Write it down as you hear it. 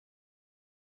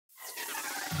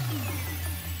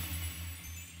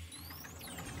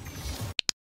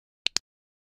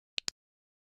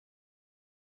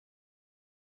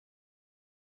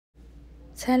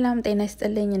ሰላም ጤና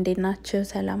ይስጥልኝ እንዴት ናችሁ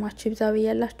ሰላማችሁ ይብዛው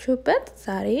ያላችሁበት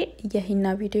ዛሬ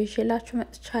የሂና ቪዲዮ ይዤላችሁ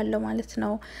መጥቻለሁ ማለት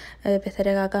ነው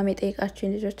በተደጋጋሚ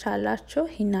ጠይቃችሁኝ ልጆች አላችሁ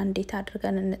ሂና እንዴት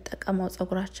አድርገን እንጠቀመው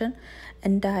ጸጉራችን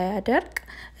እንዳያደርቅ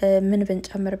ምን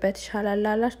ብንጨምርበት ይሻላል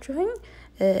አላችሁኝ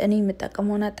እኔ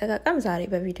የምጠቀመውን አጠቃቀም ዛሬ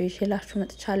በቪዲዮ ይዤላችሁ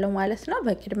መጥቻለሁ ማለት ነው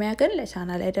በቅድሚያ ግን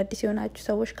ለቻናሌ አዲስ የሆናችሁ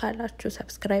ሰዎች ካላችሁ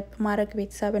ሰብስክራይብ ማድረግ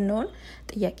ቤተሰብ እንሆን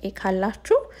ጥያቄ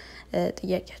ካላችሁ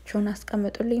ጥያቄያችሁን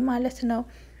አስቀምጡልኝ ማለት ነው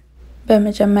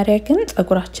በመጀመሪያ ግን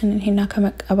ጸጉራችንን ሂና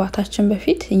ከመቀባታችን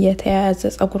በፊት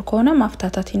የተያያዘ ጸጉር ከሆነ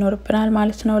ማፍታታት ይኖርብናል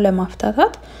ማለት ነው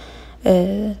ለማፍታታት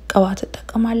ቅባት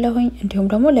ተጠቀማለሁኝ እንዲሁም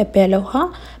ደግሞ ለብ ያለ ውሃ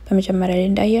በመጀመሪያ ላይ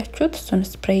እንዳያችሁት እሱን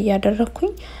ስፕሬይ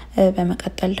ያደረኩኝ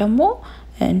በመቀጠል ደግሞ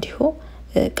እንዲሁ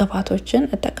ቅባቶችን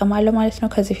እጠቀማለሁ ማለት ነው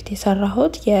ከዚህ ፊት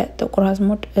የሰራሁት የጥቁር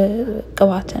አዝሙድ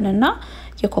ቅባትንና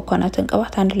የኮኮናትን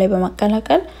ቅባት አንድ ላይ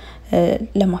በማቀላቀል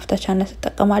ለማፍታቻነት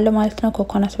ተጠቀማለሁ ማለት ነው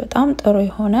ኮኮናት በጣም ጥሩ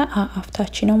የሆነ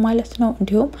አፍታቺ ነው ማለት ነው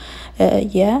እንዲሁም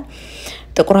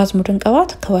የጥቁር አዝሙድን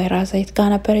ቅባት ከወይራ ዘይት ጋር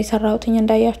ነበር የሰራሁትኝ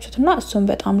እንዳያችሁትና እሱም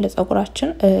በጣም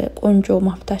ለጸጉራችን ቆንጆ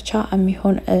ማፍታቻ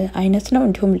የሚሆን አይነት ነው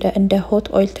እንዲሁም እንደ ሆት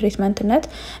ኦይል ትሪትመንትነት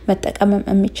መጠቀም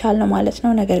የሚቻል ነው ማለት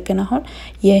ነው ነገር ግን አሁን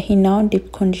የሂናውን ዲፕ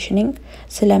ኮንዲሽኒንግ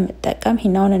ስለምጠቀም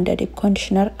ሂናውን እንደ ዲፕ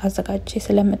ኮንዲሽነር አዘጋጅቼ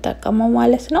ስለምጠቀመው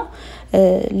ማለት ነው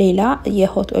ሌላ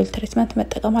የሆት ኦይል ትሪትመንት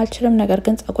መጠቀም አልችልም ነገር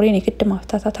ግን ጸጉሬን የግድ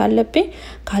ማፍታታት አለብኝ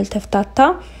ካልተፍታታ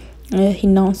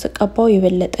ሂናውን ስቀባው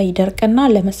ይበለጠ ይደርቅና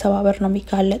ለመሰባበር ነው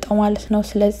የሚጋለጠው ማለት ነው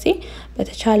ስለዚህ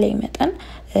በተቻለኝ መጠን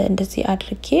እንደዚህ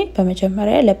አድርጌ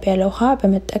በመጀመሪያ ለብ ያለ ውሃ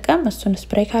በመጠቀም እሱን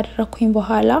ስፕሬይ ካደረኩኝ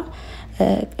በኋላ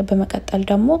በመቀጠል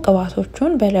ደግሞ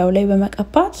ቅባቶቹን በላዩ ላይ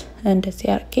በመቀባት እንደዚህ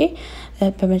አርጌ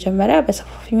በመጀመሪያ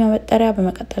በሰፋፊ ማበጠሪያ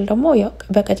በመቀጠል ደግሞ ያው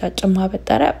በቀጫጭን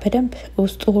ማበጠሪያ በደንብ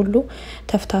ውስጡ ሁሉ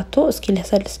ተፍታቶ እስኪ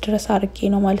ለሰልስ ድረስ አርጌ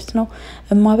ነው ማለት ነው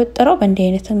ማበጠራው በእንዲህ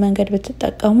አይነት መንገድ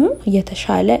ብትጠቀሙ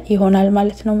የተሻለ ይሆናል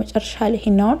ማለት ነው መጨረሻ ላይ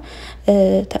ሂናውን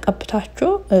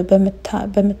ተቀብታችሁ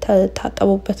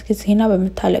በመታጠቡበት ጊዜና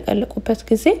በመታለቀለቁበት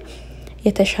ጊዜ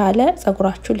የተሻለ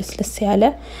ጸጉራችሁ ልስልስ ያለ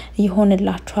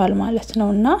ይሆንላችኋል ማለት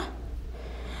ነውና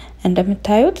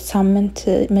እንደምታዩት ሳምንት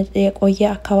የቆየ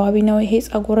አካባቢ ነው ይሄ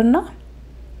ጸጉርና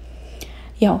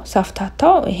ያው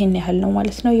ሳፍታታው ይሄን ያህል ነው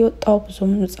ማለት ነው የወጣው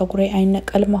ብዙም ጸጉሬ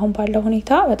አይነቀልም አሁን ባለው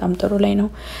ሁኔታ በጣም ጥሩ ላይ ነው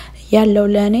ያለው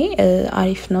ለኔ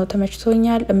አሪፍ ነው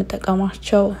ተመችቶኛል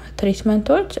የምጠቀማቸው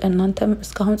ትሪትመንቶች እናንተም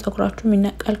እስካሁን ጸጉራችሁ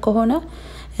የሚነቀል ከሆነ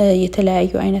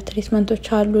የተለያዩ አይነት ትሪትመንቶች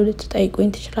አሉ ልትጠይቁኝ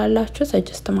ትችላላችሁ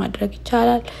ሰጀስት ማድረግ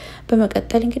ይቻላል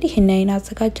በመቀጠል እንግዲህ ሂናዬን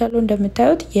አዘጋጃለሁ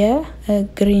እንደምታዩት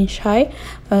የግሪን ሻይ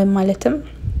ማለትም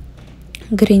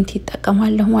ግሪን ቲ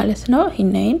ተጠቀማለሁ ማለት ነው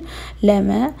ሂናዬን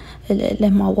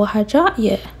ለማዋሃጃ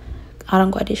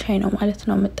የአረንጓዴ ሻይ ነው ማለት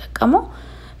ነው የምጠቀመው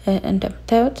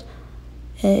እንደምታዩት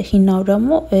ሂናው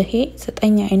ደግሞ ይሄ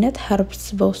 9 አይነት ኸርብስ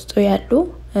በውስጡ ያሉ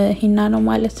ሂና ነው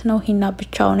ማለት ነው ሂና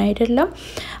ብቻውን አይደለም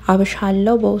አብሽ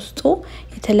አለው በውስጡ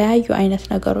የተለያዩ አይነት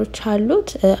ነገሮች አሉት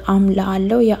አምላ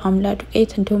አለው የአምላ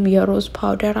ዱቄት እንዲሁም የሮዝ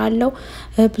ፓውደር አለው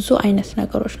ብዙ አይነት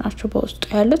ነገሮች ናቸው በውስጡ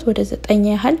ያሉት ወደ 9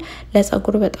 ያህል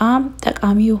ለጸጉር በጣም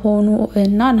ጠቃሚ ሆኑ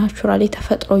እና ናቹራሊ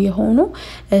ተፈጥሮ የሆኑ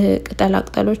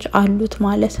ቅጠላቅጠሎች አሉት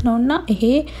ማለት ነውና ይሄ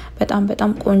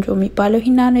በጣም ቆንጆ የሚባለው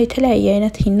ሂና ነው የተለያየ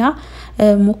አይነት ሂና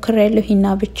ሙክሬያለሁ ሂና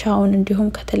ብቻውን እንዲሁም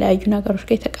ከተለያዩ ነገሮች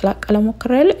ጋር የተቀላቀለ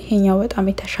ሙክሬያለሁ ይሄኛው በጣም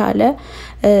የተሻለ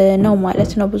ነው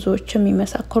ማለት ነው ብዙዎችም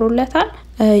ይመሰክሩለታል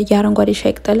ያረንጓዴ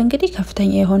ሻይ ቅጠል እንግዲህ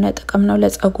ከፍተኛ የሆነ ጥቅም ነው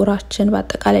ለጸጉራችን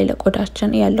በአጠቃላይ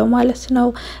ለቆዳችን ያለው ማለት ነው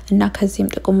እና ከዚህም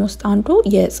ጥቅም ውስጥ አንዱ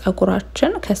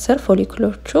የጸጉራችን ከስር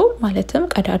ፎሊክሎቹ ማለትም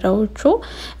ቀዳዳዎቹ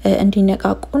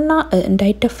እንዲነቃቁና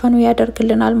እንዳይደፈኑ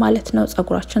ያደርግልናል ማለት ነው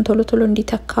ጸጉራችን ቶሎ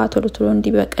እንዲተካ ቶሎ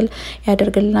እንዲበቅል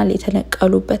ያደርግልናል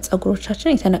የተነቀሉበት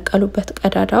ጸጉሮቻችን የተነቀሉበት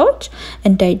ቀዳዳዎች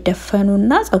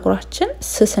እንዳይደፈኑና ጸጉራችን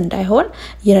ስስ እንዳይሆን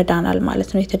ይረዳናል ማለት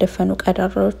ነው የተደፈኑ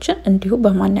ቀዳዳዎችን እንዲሁ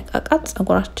በማነቃቃት ጸጉራችን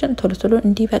ቶሎ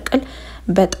እንዲበቅል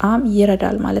በጣም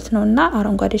ይረዳል ማለት ነውና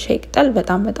አረንጓዴ ሻይ ቅጠል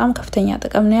በጣም ከፍተኛ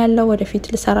ጥቅም ነው ያለው ወደፊት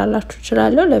ልሰራላችሁ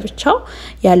ይችላል ለብቻው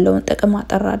ያለውን ጥቅም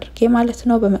አጠራ አድርጌ ማለት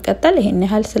ነው በመቀጠል ይሄን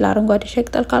ያህል ስለ አረንጓዴ ሻይ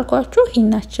ቅጠል ካልኳችሁ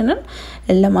ሂናችንን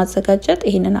ለማዘጋጀት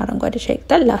ይሄንን አረንጓዴ ሻይ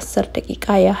ቅጠል ለ10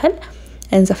 ደቂቃ ያህል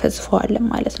እንዘፈዝፈዋለን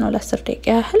ማለት ነው ለ10 ደቂቃ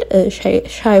ያህል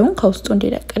ሻዩን ከውስጡ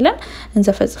እንዲለቅልን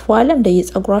እንዘፈዝፈዋለን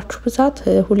እንደየጸጉራችሁ ብዛት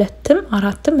 2ም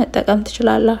 4ም መጠቀም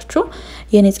ትችላላችሁ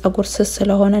የኔ ጸጉር ስስ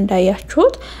ስለሆነ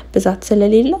እንዳያችሁት ብዛት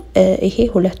ስለሌለ ይሄ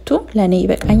ሁለቱ ለኔ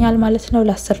ይበቃኛል ማለት ነው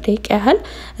ለ10 ደቂቃ ያህል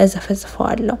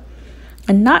እንዘፈዝፈዋለሁ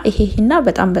እና ይሄ ሂና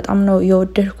በጣም ነው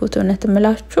የወደድኩት እውነት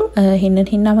እምላችሁ ይሄንን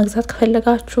ሂና መግዛት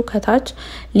ከፈለጋችሁ ከታች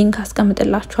ሊንክ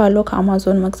አስቀምጥላችኋለሁ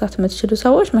ከአማዞን መግዛት የምትችሉ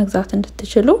ሰዎች መግዛት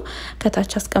እንድትችሉ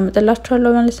ከታች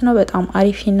አስቀምጥላችኋለሁ ማለት ነው በጣም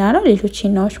አሪፍ ሂና ነው ሌሎች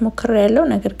ሂናዎች ሞክሬያለሁ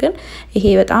ነገር ግን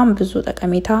ይሄ በጣም ብዙ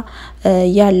ጠቀሜታ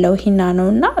ያለው ሂና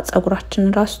ነውና ጸጉራችን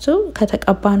ራሱ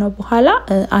ከተቀባነው በኋላ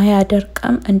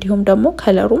አያደርቅም እንዲሁም ደግሞ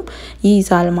ከለሩም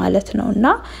ይይዛል ማለት ነውና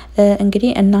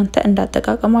እንግዲህ እናንተ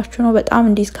እንዳጠቃቀማችሁ ነው በጣም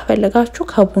እንዲስ ከፈለጋችሁ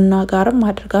ከቡና ጋርም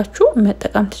አድርጋችሁ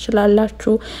መጠቀም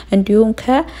ትችላላችሁ እንዲሁም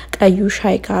ከቀዩ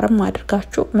ሻይ ጋርም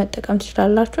አድርጋችሁ መጠቀም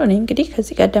ትችላላችሁ እኔ እንግዲህ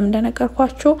ከዚህ ቀደም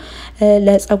እንደነገርኳችሁ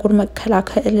ለፀጉር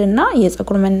መከላከልና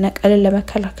የፀጉር መነቀልን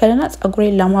ለመከላከልና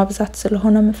ፀጉሬን ለማብዛት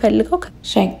ስለሆነ የምፈልገው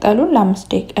ሻይ ቅጠሉን ለ5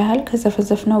 ደቂቃ ያህል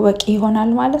ከዘፈዘፍነው በቂ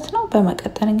ይሆናል ማለት ነው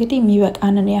በመቀጠል እንግዲህ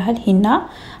የሚበቃንን ያህል ሂና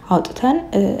አውጥተን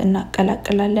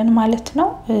እናቀላቅላለን ማለት ነው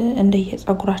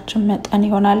እንደየፀጉራችን መጠን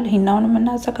ይሆናል ሂናውን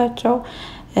እናዘጋጀው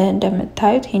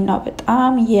እንደምታዩት ሂናው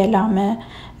በጣም የላመ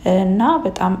እና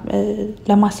በጣም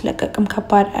ለማስለቀቅም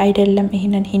ከባድ አይደለም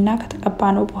ይሄንን ሂና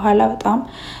ከተቀባነው በኋላ በጣም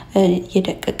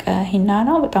የደቀቀ ሂና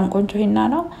ነው በጣም ቆንጆ ሂና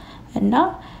ነው እና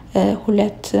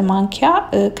 2 ማንኪያ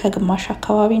ከግማሽ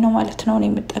አካባቢ ነው ማለት ነው እኔ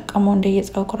የምጠቀመው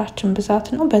እንደየፀጉራችን ብዛት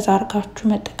ነው በዛ አርጋችሁ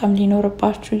መጠቀም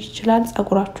ሊኖርባችሁ ይችላል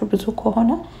ፀጉራችሁ ብዙ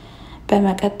ከሆነ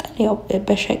በመቀጠል ያው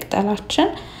በሻይ ቅጠላችን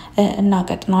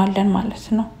እናቀጥነዋለን ማለት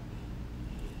ነው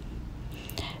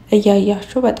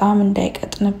እያያችሁ በጣም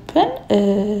እንዳይቀጥንብን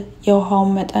የውሃው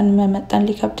መጠን መመጠን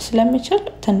ሊከብድ ስለሚችል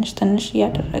ትንሽ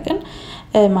ያደረግን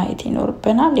ማየት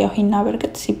ይኖርብናል ያው ሂና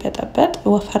በርግጥ ሲበጠበጥ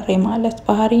ወፈሬ ማለት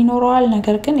ባህሪ ይኖረዋል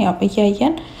ነገር ግን ያው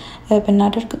እያየን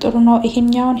ብናደርግ ጥሩ ነው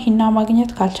ይሄኛውን ሂና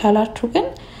ማግኘት ካልቻላችሁ ግን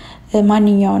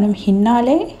ማንኛውንም ሂና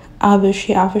ላይ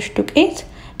አብሽ ዱቄት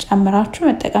ጨምራችሁ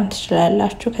መጠቀም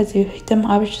ትችላላችሁ ከዚህ በፊትም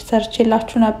አብሽ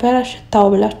ሰርችላችሁ ነበር ሽታው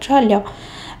ብላችኋል ያው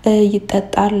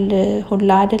ይጠጣል ሁላ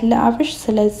አይደለ አብሽ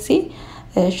ስለዚህ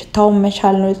ሽታው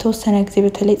መቻል ነው የተወሰነ ጊዜ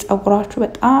በተለይ ፀጉራችሁ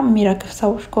በጣም የሚረግፍ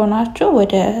ሰዎች ከሆናችሁ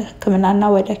ወደ ህክምናና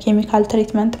ወደ ኬሚካል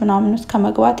ትሪትመንት ምናምን ውስጥ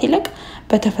ከመግባት ይልቅ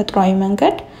በተፈጥሯዊ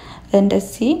መንገድ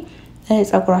እንደዚህ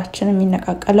ፀጉራችን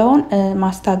የሚነቃቀለውን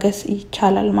ማስታገስ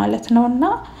ይቻላል ማለት ነውና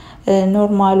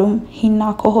ኖርማሉም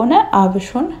ሂና ከሆነ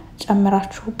አብሹን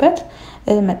ጨምራችሁበት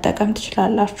መጠቀም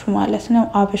ትችላላችሁ ማለት ነው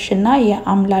አብሽና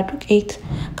የአምላ ዱቄት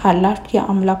ካላችሁ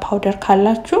የአምላ ፓውደር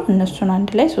ካላችሁ እነሱን አንድ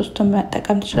ላይ ሶስቱን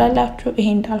መጠቀም ትችላላችሁ ይሄ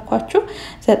እንዳልኳችሁ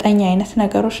 9 አይነት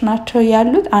ነገሮች ናቸው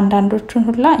ያሉት አንዳንዶቹን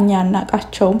ሁላ እኛ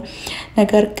እናቃቸው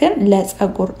ነገር ግን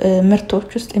ለፀጉር ምርቶች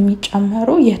ውስጥ የሚጨመሩ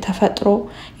የተፈጥሮ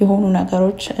የሆኑ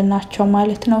ነገሮች ናቸው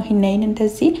ማለት ነው ሂናዬን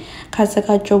እንደዚህ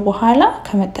ካዘጋጀው በኋላ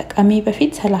ከመጠቀሜ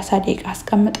በፊት 30 ደቂቃ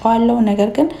አስቀምጠዋለሁ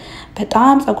ነገር ግን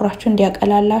በጣም ፀጉራችሁ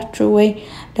እንዲያቀላላችሁ ወይ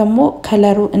ደግሞ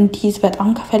ከለሩ እንዲይዝ በጣም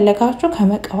ከፈለጋችሁ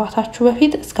ከመቀባታችሁ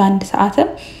በፊት እስከ 1 ሰዓት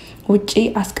ውጪ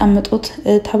አስቀምጡት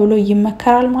ተብሎ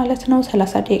ይመከራል ማለት ነው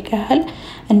 30 ደቂቃ ያህል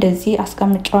እንደዚህ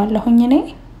አስቀምጫለሁኝ እኔ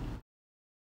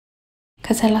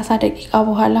ከ30 ደቂቃ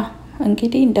በኋላ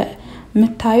እንግዲህ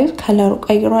እንደምታዩት ከለሩ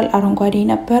ቀይሯል አረንጓዴ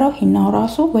የነበረው ሂናው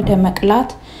ራሱ ወደ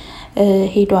መቅላት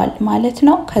ሄዷል ማለት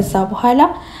ነው ከዛ በኋላ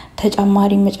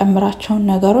ተጨማሪ መጨመራቸው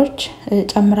ነገሮች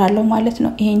ጨምራለሁ ማለት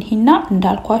ነው ይሄን ሂና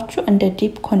እንዳልኳችሁ እንደ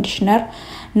ዲፕ ኮንዲሽነር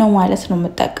ነው ማለት ነው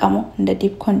መጠቀመው እንደ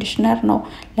ዲፕ ኮንዲሽነር ነው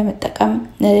ለመጠቀም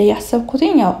ያሰብኩት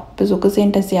ያው ብዙ ጊዜ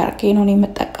እንደዚህ አርጌ ነው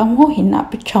የምጠቀመው ሂና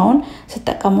ብቻውን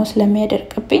ተጠቀመው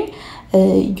ስለሚያደርቅብኝ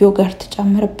ዮገርት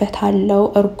ጨምርበታለሁ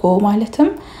እርጎ ማለትም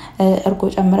እርጎ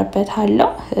ጨምርበታለሁ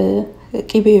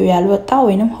ቂቤው ያልወጣ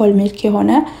ወይንም ሆል ሚልክ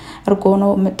የሆነ እርጎ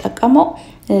ነው መጠቀመው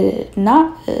እና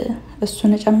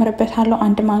እሱን ጨምርበታለሁ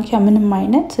 1 ማንኪያ ምንም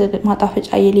አይነት ማጣፈጫ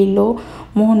የሌለው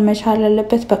መሆን መቻል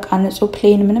አለበት በቃ ንጹህ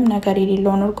ፕሌን ምንም ነገር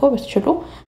የሌለው እርጎ በትችሉ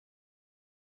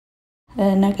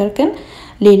ነገር ግን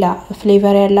ሌላ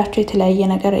ፍሌቨር ያላቸው የተለያየ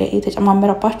ነገር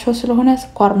የተጨማመረባቸው ስለሆነ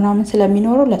ስኳር ምናምን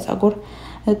ስለሚኖረው ለፀጉር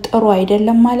ጥሩ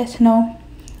አይደለም ማለት ነው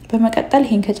በመቀጠል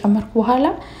ይሄን ከጨመርኩ በኋላ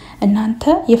እናንተ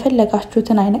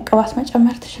የፈለጋችሁትን አይነት ቅባት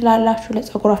መጨመር ትችላላችሁ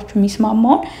ለፀጉራችሁ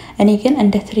የሚስማማውን እኔ ግን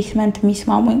እንደ ትሪትመንት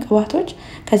የሚስማሙኝ ቅባቶች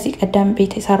ከዚህ ቀደም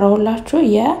ቤት የሰራውላችሁ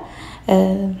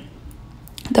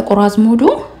የጥቁር አዝሙዱ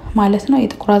ማለት ነው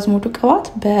የጥቁር አዝሙዱ ቅባት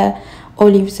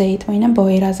በኦሊቭ ዘይት ወይንም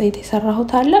በወይራ ዘይት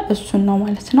የሰራሁት አለ እሱን ነው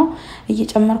ማለት ነው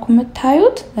እየጨመርኩ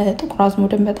የምታዩት ጥቁር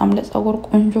አዝሙድን በጣም ለፀጉር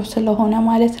ቆንጆ ስለሆነ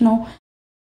ማለት ነው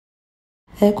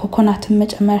ኮኮናትን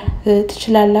መጨመር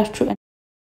ትችላላችሁ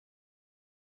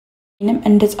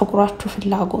እንደ ፀጉራችሁ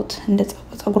ፍላጎት እንደ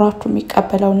ፀጉራችሁ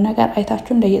የሚቀበለው ነገር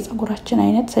አይታችሁ እንደ የፀጉራችን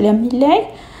አይነት ስለሚለያይ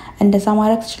እንደዛ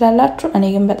ማድረግ ትችላላችሁ እኔ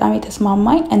ግን በጣም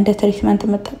የተስማማኝ እንደ ትሪትመንት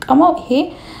መጠቀመው ይሄ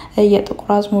የጥቁር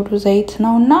አዝሙዱ ዘይት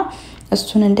ነውና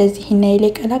እሱን እንደዚህ ሂና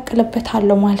ላይ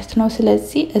ቀላቅለበታለሁ ማለት ነው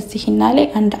ስለዚህ እዚህ ሂና ላይ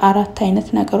አንድ 4 አይነት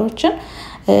ነገሮችን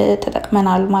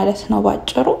ተጠቅመናል ማለት ነው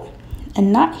ባጭሩ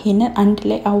እና ይሄንን አንድ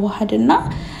ላይ አዋሃድና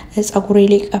ፀጉሬ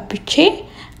ላይ ቀብቼ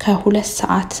ከ2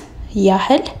 ሰዓት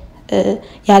ያህል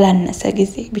ያላነሰ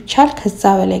ጊዜ ብቻል ከዛ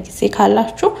በላይ ጊዜ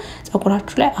ካላችሁ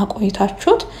ፀጉራችሁ ላይ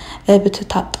አቆይታችሁት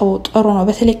ብትታጠቡ ጥሩ ነው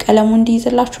በተለይ ቀለሙ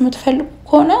እንዲይዝላችሁ የምትፈልጉ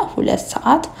ከሆነ 2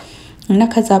 ሰዓት እና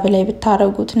ከዛ በላይ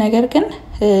ብታረጉት ነገር ግን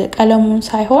ቀለሙን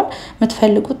ሳይሆን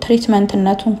የምትፈልጉት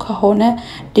ትሪትመንትነቱን ከሆነ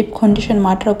ዲፕ ኮንዲሽን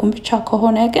ማድረጉን ብቻ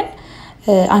ከሆነ ግን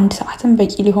 1 ሰዓትም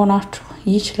በቂ ሊሆናችሁ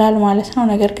ይችላል ማለት ነው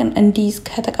ነገር ግን እንዲይዝ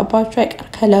ከተቀባችሁ አይቀር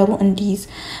ከለሩ እንዲይዝ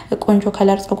ቆንጆ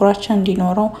ከለር ፀጉራችን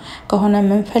እንዲኖረው ከሆነ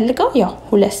የምንፈልገው ያው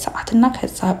 2 ሰዓት እና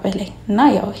ከዛ በላይ እና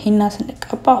ያው ሂና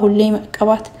ስንቀባ ሁሌ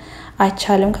መቀባት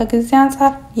አይቻልም ከጊዜ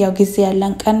አንፃር ያው ጊዜ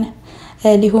ያለን ቀን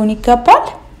ሊሆን ይገባል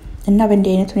እና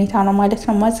በእንዲህ አይነት ሁኔታ ነው ማለት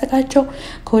ነው ማዘጋጀው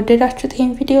ከወደዳችሁት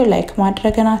ይሄን ቪዲዮ ላይክ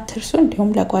ማድረግን አትርሱ እንዲሁም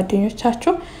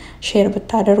ለጓደኞቻችሁ ሼር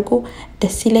ብታደርጉ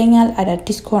ደስ ይለኛል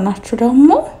አዳዲስ ከሆናችሁ ደግሞ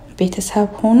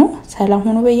ቤተሰብ ሆኑ ሰላም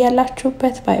ሆኑ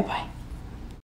በያላችሁበት ባይ ባይ